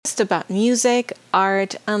about music,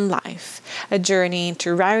 art, and life, a journey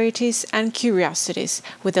into rarities and curiosities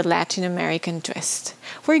with a Latin American twist.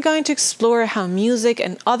 We're going to explore how music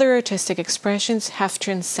and other artistic expressions have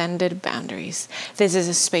transcended boundaries. This is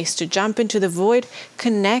a space to jump into the void,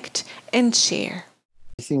 connect, and share.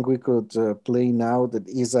 I think we could play now that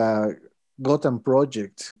is a Gotham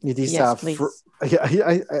project. It is Yes, please. I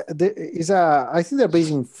think they're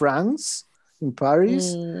based in France, in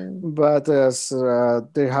Paris, but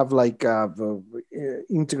they have like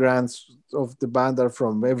integrants of the band are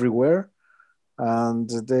from everywhere, and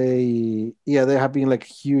they have been like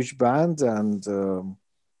a huge band, and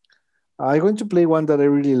I'm going to play one that I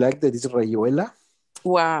really like, that is Rayuela.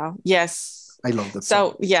 Wow, yes. I love that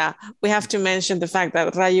song. So, yeah, we have to mention the fact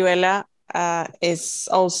that Rayuela is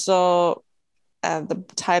also the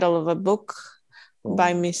title of a book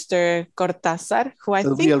by Mr. Cortázar, who I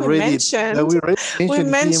think we mentioned. We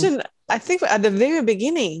mentioned, I think, at the very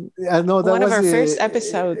beginning. No, that one was of our first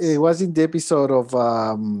episodes. It was in the episode of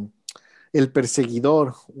El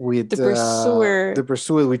Perseguidor with The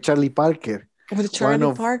Pursuer with Charlie Parker. With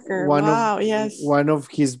Charlie Parker. Yes. One of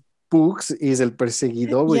his books is El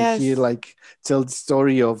Perseguidor, where he like tells the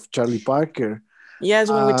story of Charlie Parker.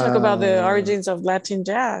 Yes, when we talk about the origins of Latin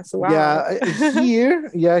jazz. Wow. Yeah,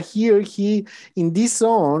 here he in this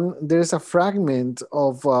song there's a fragment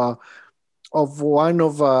of one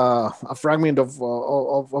of a fragment of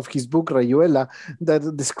his book Rayuela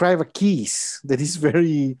that describe a kiss that is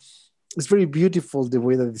very. It's very beautiful the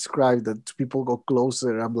way that described that people go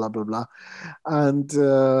closer and blah blah blah, and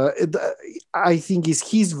I think it's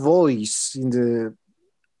his voice in the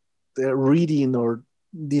reading or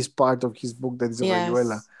this part of his book that is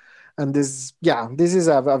Rayuela, and this is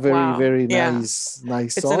a very very nice song.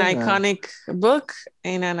 It's an iconic book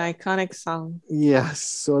and an iconic song. Yes,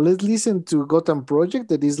 so let's listen to Gotham Project,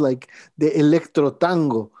 that is like the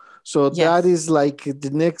Electrotango. So that is like the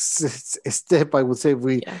next step, I would say.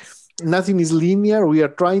 Nothing is linear. We are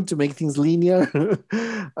trying to make things linear,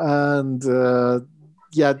 and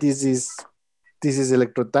this is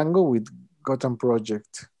Electrotango with Gotham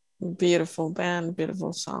Project. Beautiful band,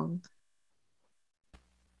 beautiful song.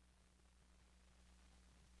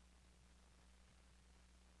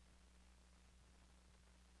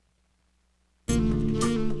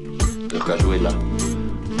 Rayuela,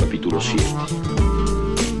 capítulo 7.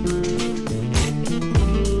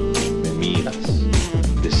 Me miras,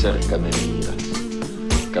 de cerca me miras,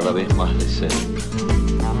 cada vez más de cerca.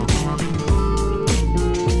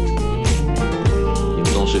 Y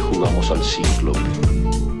entonces jugamos al ciclo.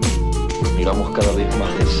 Miramos cada vez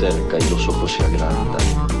más de cerca y los ojos se agrandan.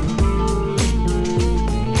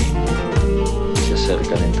 Se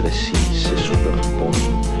acercan entre sí, se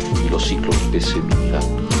superponen, y los ciclos que se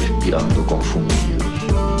miran, respirando confundidos.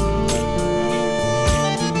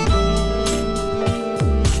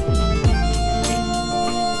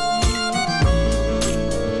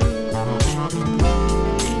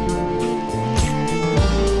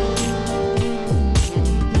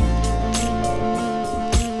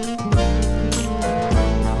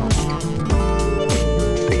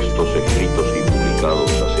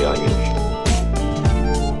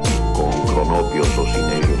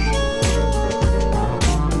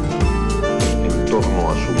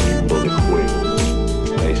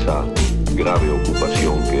 Grave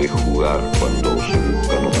ocupación que es jugar cuando se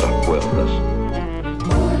buscan otras puertas.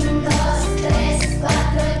 1, 2, 3,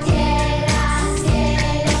 4, tierra,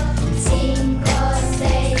 cielo, 5,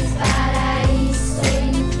 6, paraíso,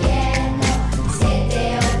 infierno,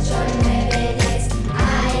 7, 8, 9, 10.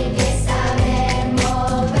 Hay que saber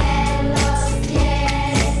mover los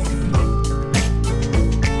pies.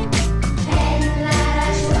 En la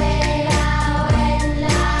rayuela o en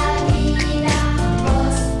la vida,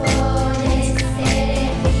 vos podés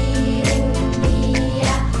elegir un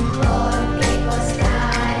día, porque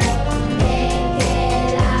costaron de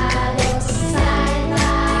qué lado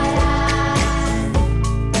saltarás.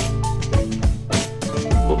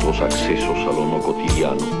 Otros accesos a lo no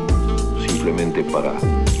cotidiano, simplemente para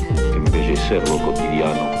embellecer lo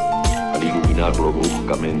cotidiano, al iluminarlo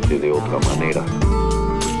bruscamente de otra manera,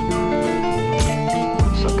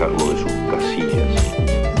 sacarlo de sus casillas,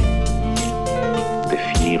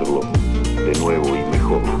 definirlo de nuevo y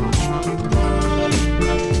mejor.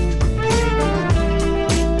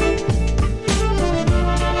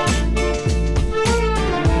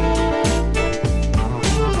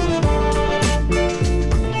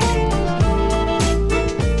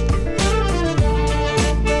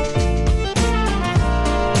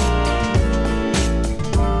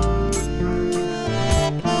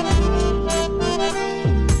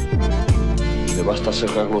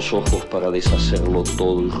 cerrar los ojos para deshacerlo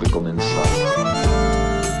todo y recomenzar.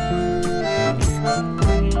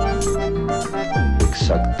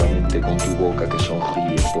 Exactamente con tu boca que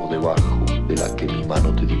sonríe por debajo de la que mi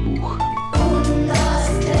mano te dibuja. 1, 2,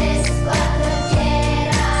 3, 4,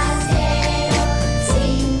 tierra, cielo,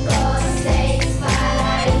 5, 6,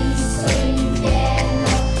 paraíso, infierno,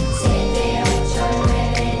 7, 8,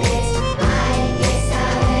 9, 10, hay que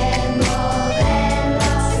saber mover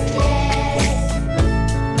los pies.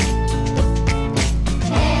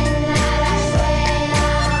 En la rayuela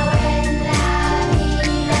o en la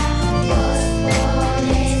vida, vos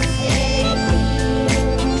podés elegir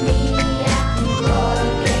un día,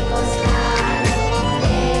 porque costado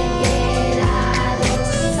de qué lado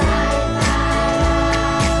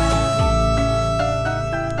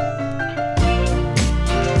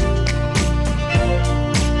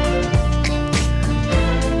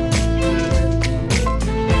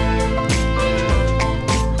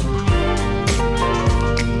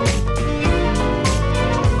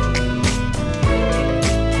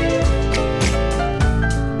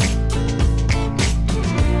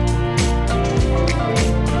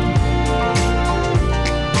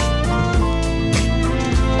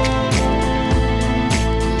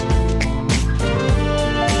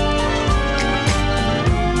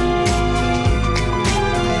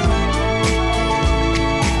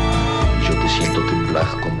Y yo te siento temblar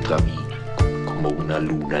contra mí como una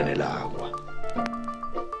luna en el agua.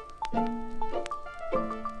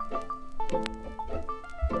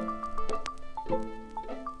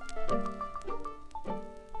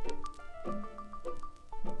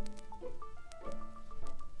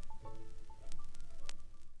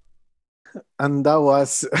 And that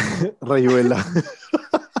was Rayuela.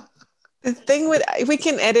 The thing with, we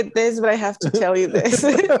can edit this, but I have to tell you this.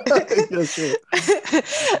 Yeah, sure.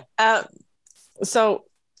 So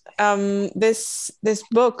this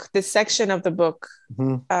book, this section of the book,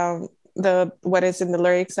 Mhm. the what is in the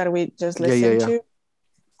lyrics that we just Yeah, listened yeah. to,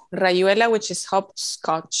 Rayuela, which is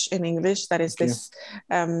hopscotch in English, that is Okay.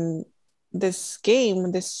 this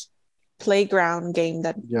game, this playground game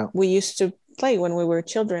that Yeah. we used to play when we were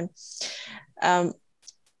children.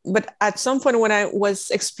 But at some point when I was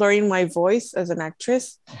exploring my voice as an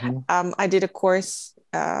actress, Mhm. I did a course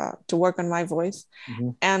to work on my voice,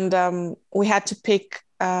 Mhm. and we had to pick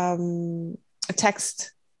a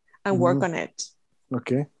text and work Mhm. on it.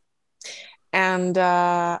 Okay. And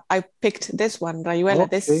I picked this one, Rayuela,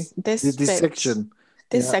 Okay. this This bit, section.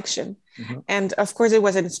 this Yeah. section. Mhm. And of course it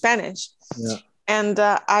was in Spanish. Yeah. And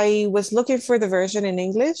I was looking for the version in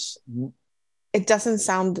English. Mhm. It doesn't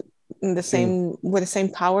sound in the Same. same with the same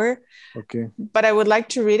power, Okay. but I would like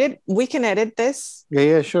to read it. We can edit this, Yeah,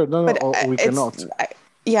 yeah, sure. No, but we cannot.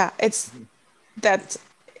 yeah, it's that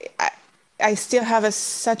I still have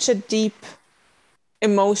such a deep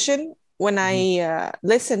emotion when I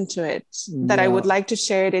listen to it that I would Yeah. like to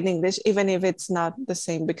share it in English, even if it's not the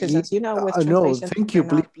same, because as you know, with No, translation, thank you.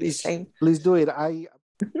 they're not the Please, same. please do it.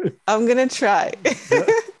 I'm gonna try.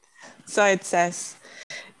 So it says,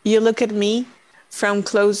 you look at me, from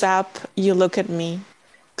close up, you look at me,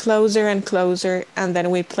 closer and closer, and then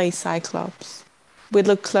we play Cyclops. We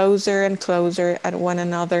look closer and closer at one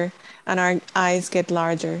another, and our eyes get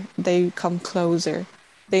larger. They come closer.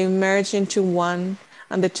 They merge into one,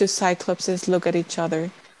 and the two Cyclopses look at each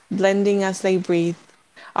other, blending as they breathe.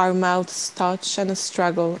 Our mouths touch and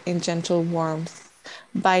struggle in gentle warmth,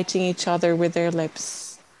 biting each other with their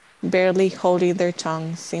lips, barely holding their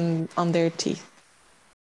tongues on their teeth.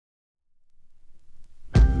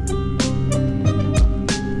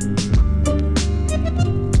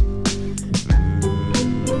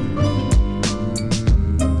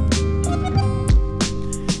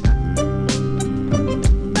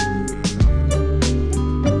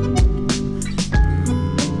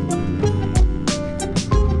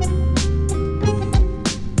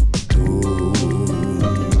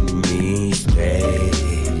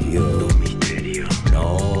 Misterio,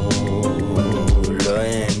 no lo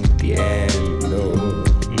entiendo.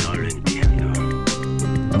 No lo entiendo.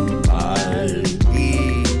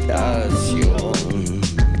 Palpitación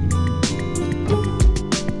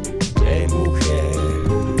de mujer,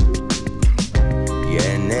 y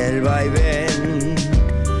en el vaivén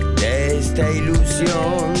de esta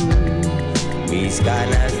ilusión, mis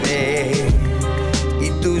ganas de y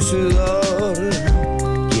tu sudor,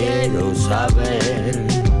 quiero saber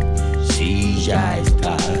si ya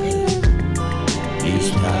estás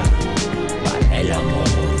lista para el amor.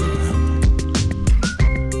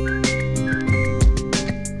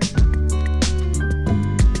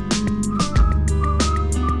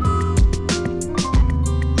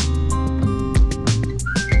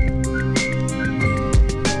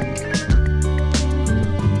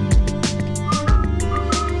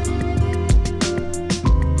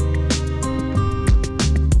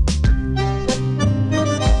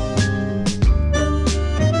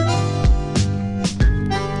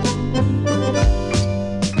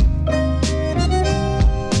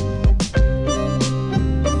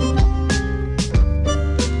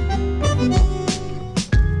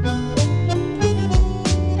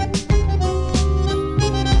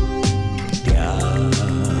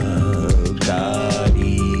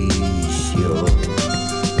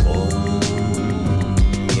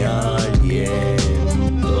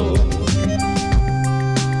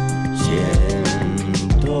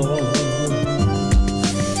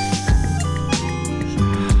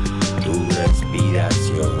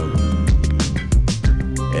 estación,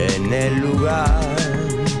 en el lugar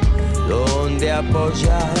donde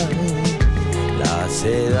apoyar la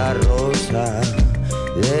seda rosa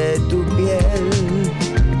de tu piel.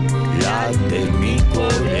 Late mi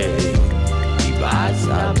core y vas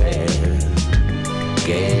a ver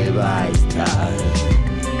que va a estar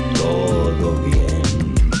todo bien.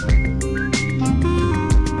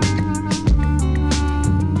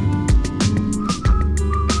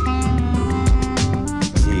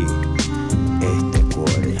 Sí, este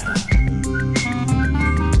cuore.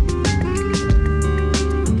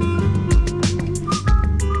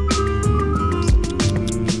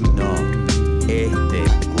 No, este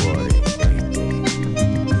cuore, este.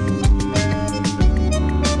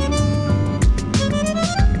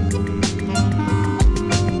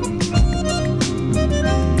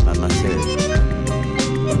 Mademoiselle,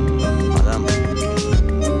 madame,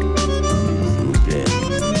 s'il vous plaît.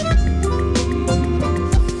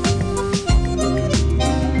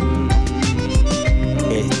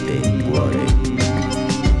 Este cuore.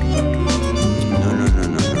 No, no, no,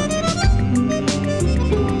 no, no.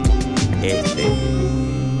 Este.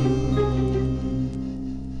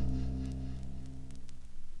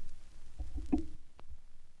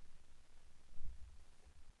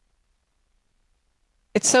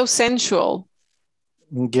 It's so sensual.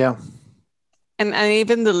 Yeah. And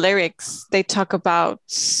even the lyrics, they talk about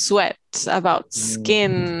sweat, about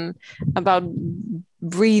skin, about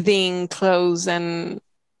breathing clothes, and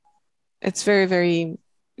it's very, very,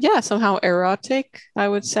 yeah, somehow erotic, I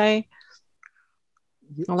would say.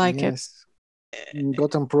 I like it. Yes.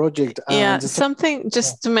 Gotham Project. Yeah, Just something,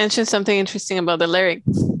 just to mention something interesting about the lyrics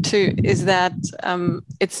too, is that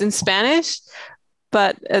it's in Spanish,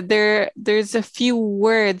 but there's a few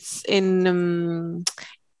words in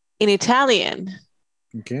Italian.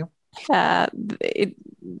 okay. It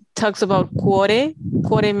talks about cuore.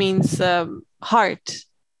 Cuore means heart,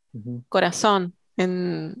 Mhm. corazón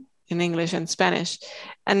in English and Spanish,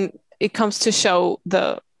 and it comes to show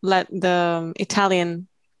the Italian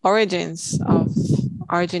origins of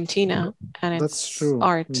Argentina and That's its true.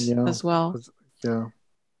 art Yeah. as well. Yeah.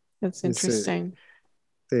 It's It's interesting.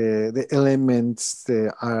 the elements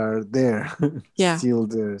that are there, Yeah. still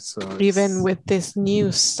there. So Even it's, with this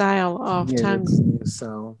new style of yeah, tango. that's new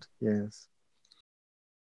sound. Yes.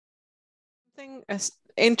 Something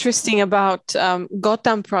interesting about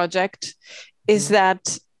Gotham Project is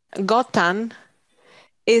that Gotham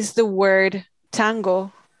is the word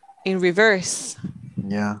tango in reverse.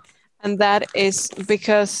 Yeah. And that is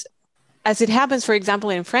because, as it happens, for example,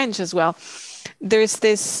 in French as well, there's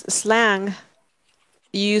this slang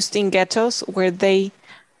used in ghettos where they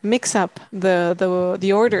mix up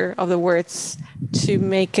the order of the words to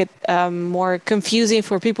make it more confusing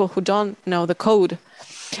for people who don't know the code.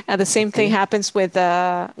 And the same thing happens with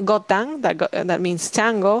Gotan, that means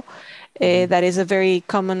tango. That is a very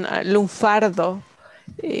common lunfardo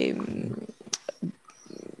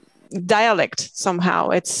dialect somehow.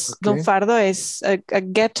 It's Okay. lunfardo is a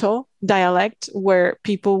ghetto dialect where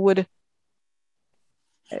people would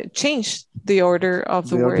change the order of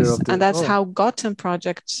the The order words, of the and that's how Gotham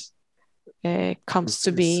Project comes it's,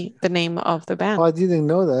 to be the name of the band. oh, I didn't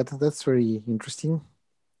know that. That's very interesting.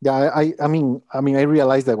 Yeah, I mean, I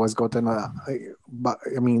realized that was gotten, but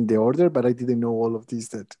I mean the order, but I didn't know all of this.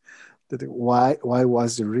 That why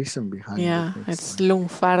was the reason behind it? Yeah, it's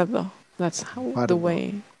lunfardo. That's how the Pardo.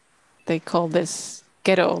 way they call this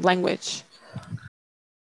ghetto language.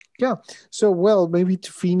 Yeah. So, well, maybe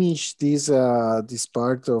to finish this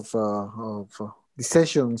part of the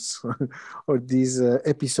sessions or these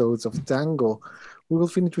episodes of tango, we will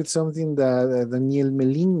finish with something that Daniel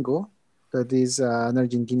Melingo, that is an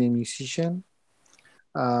Argentinian musician,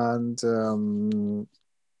 and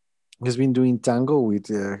has been doing tango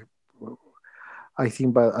with, I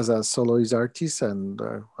think, but as a soloist artist and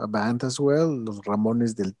a band as well, Los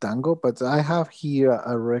Ramones del Tango. But I have here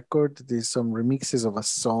a record. There's some remixes of a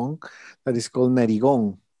song that is called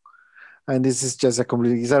Narigón. And this is just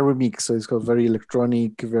it's a remix. So it's called very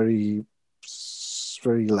electronic, very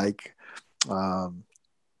like, um,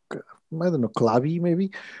 I don't know, clubby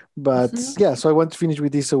maybe. But yeah, so I want to finish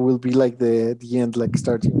with this. So we'll be like the end, like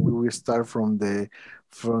starting, we will start from the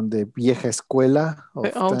vieja escuela of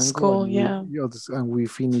The old tango, school, and yeah. and we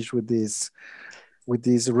finish with this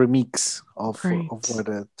remix of Great. what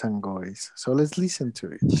a tango is. So let's listen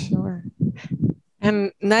to it. Sure.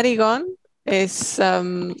 And narigón is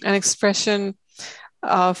an expression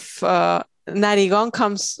of narigón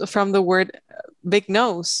comes from the word big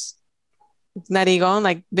nose. Narigón,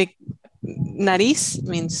 like big nariz,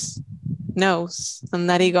 means nose, and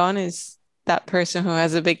narigón is that person who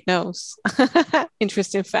has a big nose.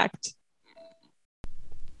 Interesting fact.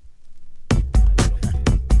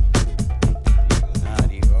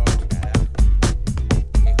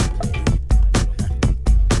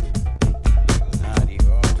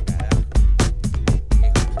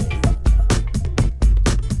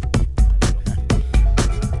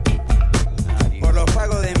 Por los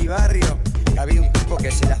pagos de mi barrio había un tipo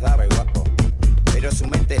que se las daba el guapo, pero su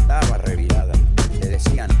mente estaba revirada. Le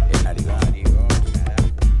decían el narigón,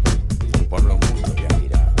 por lo mucho que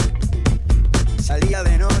aspiraba. Salía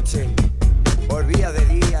de noche, volvía de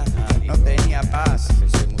día, no tenía paz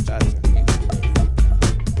ese muchacho.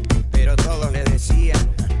 Pero todos le decían,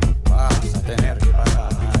 vas a tener que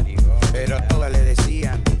pagar. Pero todos le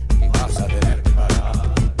decían, vas a tener que pagar.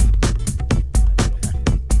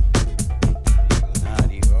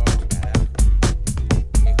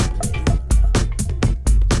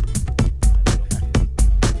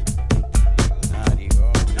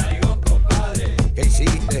 ¿Qué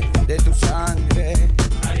hiciste de tu sangre?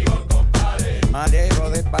 Madero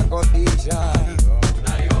de pacotilla.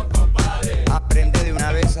 Aprende de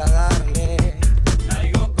una vez a darle.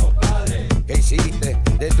 ¿Qué hiciste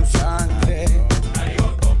de tu sangre?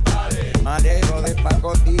 Madero de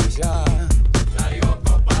pacotilla.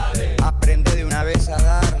 Aprende de una vez a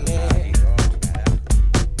darle.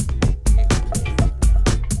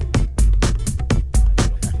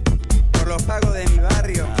 Por los pagos de mi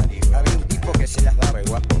barrio había un tipo que se las daba el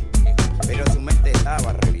guapo, pero su mente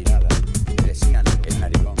estaba revirada. Le decían el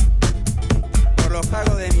narigón. Por los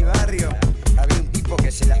pagos de mi barrio había un tipo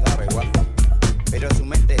que se las daba el guapo, pero su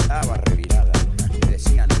mente estaba revirada. Le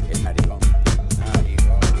decían el narigón.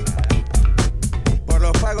 Por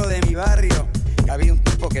los pagos de mi barrio había un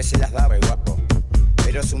tipo que se las daba el guapo,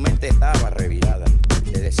 pero su mente estaba revirada.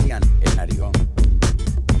 Le decían el narigón.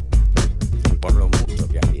 Por lo mucho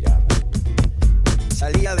que aspiraba.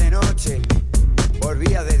 Salía de noche,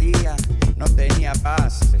 volvía de día, no tenía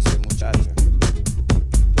paz ese muchacho.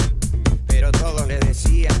 Pero todos le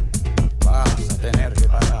decían, vas a tener que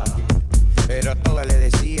pagar. Pero todos le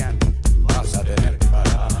decían, vas a tener que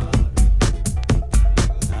pagar.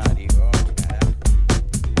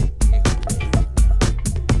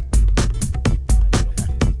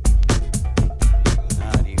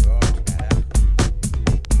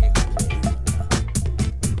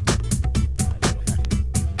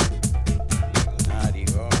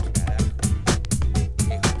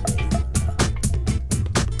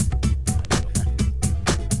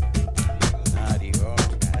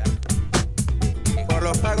 Por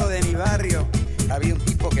los pagos de mi barrio había un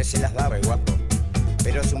tipo que se las daba el guapo,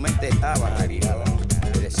 pero su mente estaba revirada.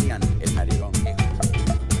 Le decían el narigón.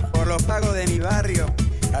 Por los pagos de mi barrio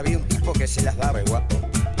había un tipo que se las daba el guapo,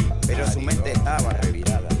 pero su mente estaba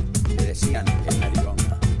revirada. Le decían el narigón.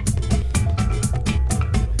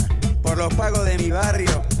 Por los pagos de mi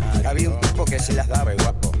barrio había un tipo que se las daba el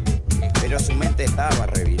guapo, pero su mente estaba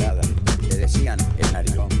revirada. Le decían el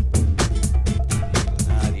narigón.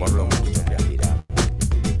 Por lo mucho que aspiraba.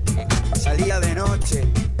 Salía de noche,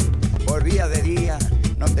 volvía de día,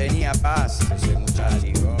 no tenía paz ese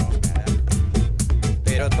muchacho.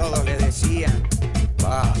 Pero todos le decían,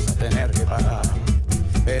 vas a tener que pagar.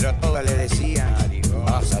 Pero todos le decían,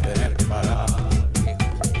 vas a tener que pagar.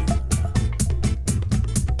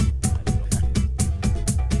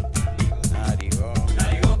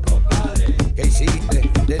 ¿Qué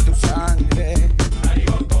hiciste de tu sangre?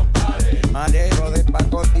 Madero de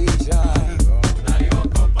pacotilla.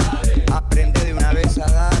 Aprende de una vez a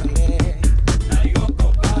darle.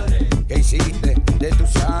 ¿Qué hiciste de tu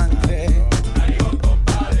sangre?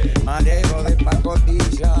 Madero de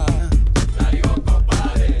pacotilla.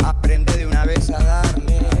 Aprende de una vez a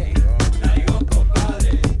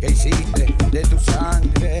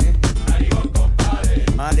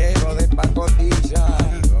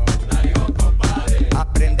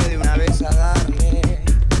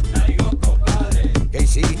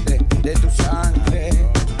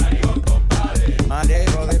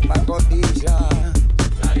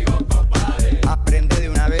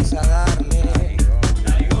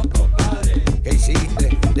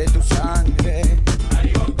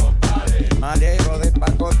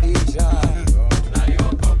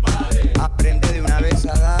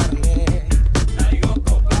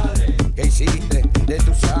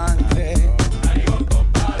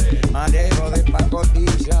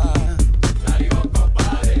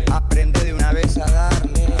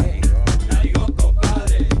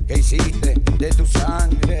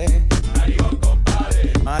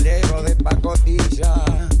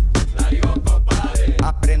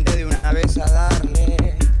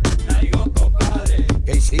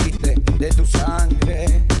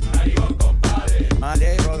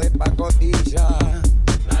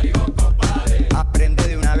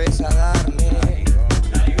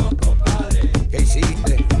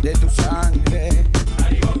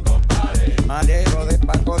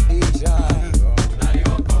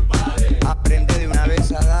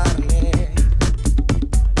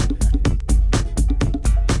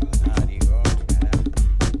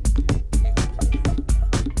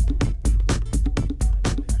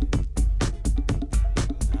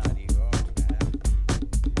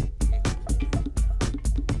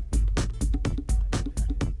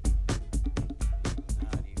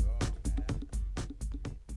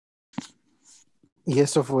Y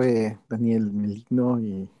eso fue Daniel Meligno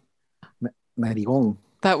y Narigón.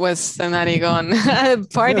 That was an Arigon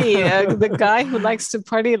party. The guy who likes to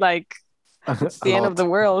party like it's A the end of lot. the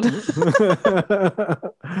world.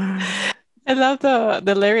 I love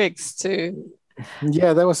the lyrics too.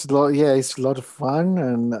 Yeah, that was a lot. Yeah, it's a lot of fun,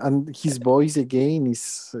 and his voice again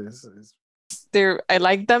is I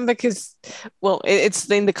like them because, well, it's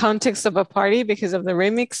in the context of a party because of the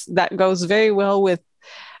remix that goes very well with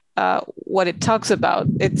what it talks about.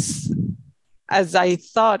 It's as I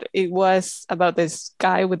thought it was about this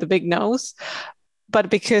guy with the big nose, but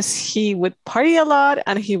because he would party a lot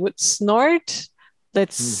and he would snort,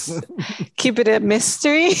 let's keep it a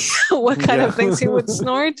mystery what kind yeah. of things he would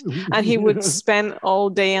snort. And he would spend all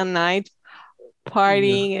day and night Yeah.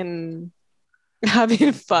 partying and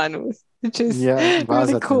having fun, which is Yeah, vas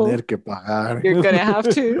really a cool. tener que pagar. You're gonna have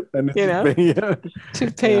to, I need you to know, pay, yeah.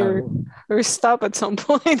 to pay Yeah. or stop at some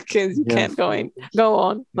point because you Yeah. can't go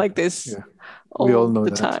on like this Yeah. We all all know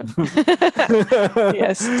the that. time.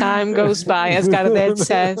 Yes, time goes by, as Gardel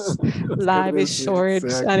says. Life is short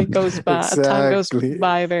and it goes by. Time goes Exactly.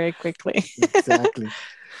 by very quickly. Exactly.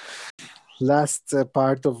 Last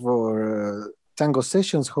part of our tango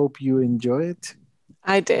sessions. Hope you enjoy it.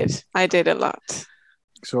 I did a lot.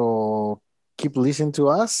 So keep listening to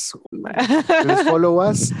us. Please follow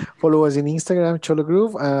us. Follow us in Instagram, Cholo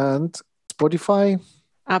Groove, and Spotify,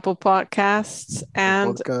 Apple Podcasts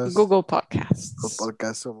and podcast, Google Podcasts.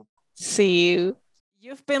 podcast. So See you.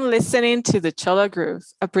 You've been listening to The Cholo Groove,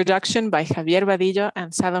 a production by Javier Vadillo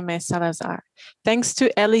and Salome Salazar. Thanks to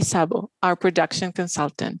Eli Sabo, our production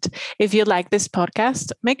consultant. If you like this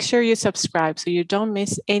podcast, make sure you subscribe so you don't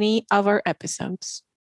miss any of our episodes.